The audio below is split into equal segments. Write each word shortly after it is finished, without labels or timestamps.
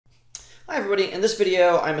Hi everybody, in this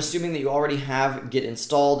video I'm assuming that you already have Git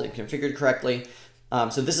installed and configured correctly.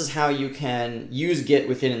 So this is how you can use Git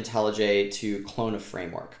within IntelliJ to clone a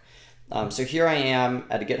framework. So here I am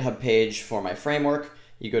at a GitHub page for my framework.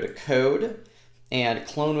 You go to code and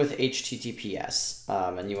clone with HTTPS,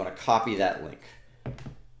 and you want to copy that link.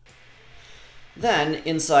 Then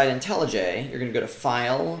inside IntelliJ, you're going to go to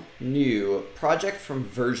File, New, Project from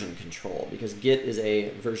Version Control, because Git is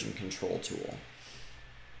a version control tool.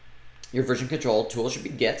 Your version control tool should be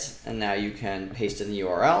Git, and now you can paste in the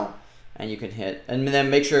URL, and you can hit, and then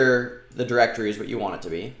make sure the directory is what you want it to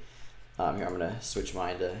be. Here, I'm going to switch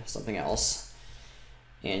mine to something else,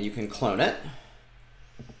 and you can clone it.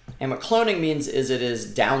 And what cloning means is it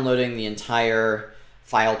is downloading the entire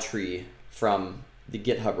file tree from the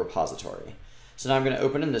GitHub repository. So now I'm going to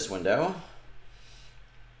open in this window,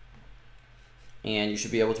 and you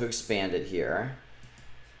should be able to expand it here.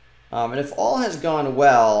 And if all has gone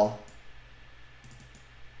well,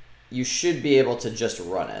 you should be able to just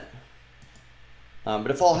run it. But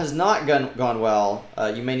if all has not gone well,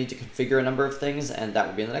 you may need to configure a number of things, and that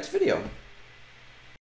will be in the next video.